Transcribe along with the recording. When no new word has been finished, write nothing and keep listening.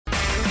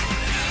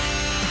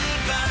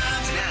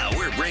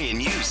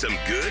bringing you some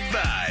good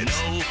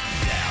vibes. No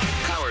doubt.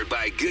 Powered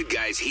by Good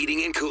Guys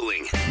Heating and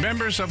Cooling.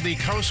 Members of the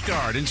Coast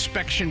Guard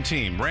inspection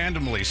team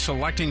randomly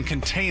selecting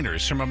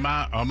containers from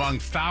among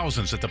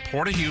thousands at the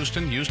Port of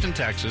Houston,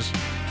 Texas,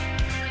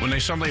 when they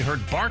suddenly heard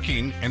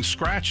barking and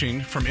scratching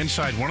from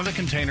inside one of the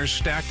containers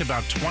stacked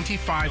about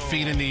 25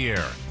 feet in the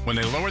air. When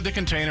they lowered the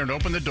container and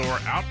opened the door,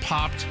 out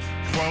popped,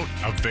 quote,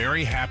 a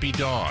very happy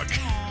dog.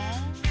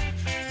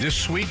 This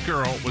sweet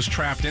girl was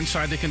trapped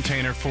inside the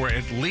container for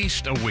at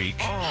least a week.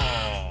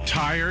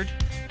 Tired,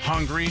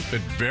 hungry, but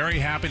very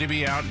happy to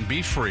be out and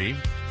be free.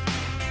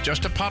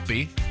 Just a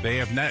puppy. They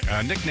have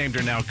nicknamed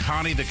her now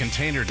Connie the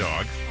Container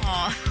Dog.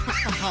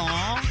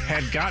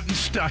 Had gotten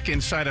stuck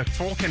inside a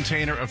full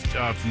container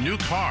of new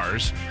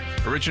cars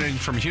originating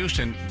from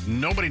Houston.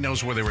 Nobody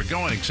knows where they were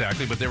going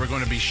exactly, but they were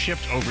going to be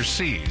shipped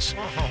overseas.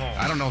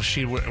 I don't know if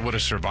she would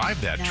have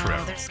survived that trip.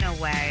 No, there's no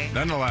way.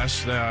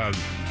 Nonetheless,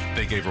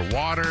 they gave her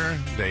water.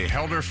 They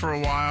held her for a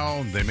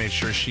while. They made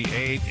sure she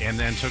ate and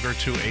then took her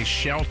to a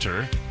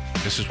shelter.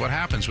 This is what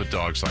happens with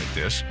dogs like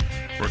this,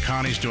 where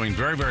Connie's doing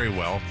very, very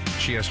well.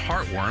 She has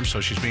heartworm, so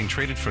she's being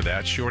treated for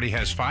that. She already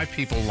has 5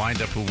 people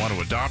lined up who want to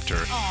adopt her.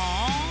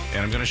 Aww.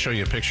 And I'm going to show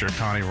you a picture of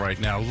Connie right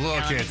now.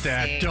 Look at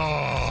that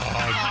dog.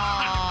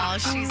 Oh,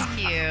 she's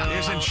cute.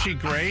 Isn't she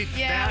great?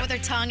 Yeah, with her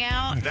tongue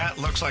out. That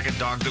looks like a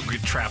dog that would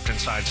get trapped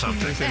inside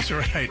something. That's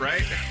right.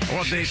 Right?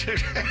 Well, they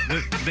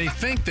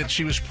think that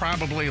she was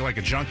probably like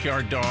a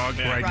junkyard dog,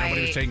 right?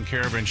 Nobody was taking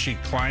care of her, and she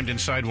climbed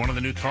inside one of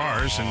the new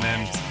cars and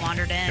then just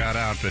wandered in. Got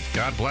out. But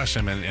God bless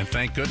him, and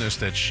thank goodness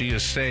that she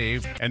is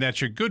saved. And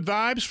that's your good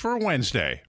vibes for Wednesday.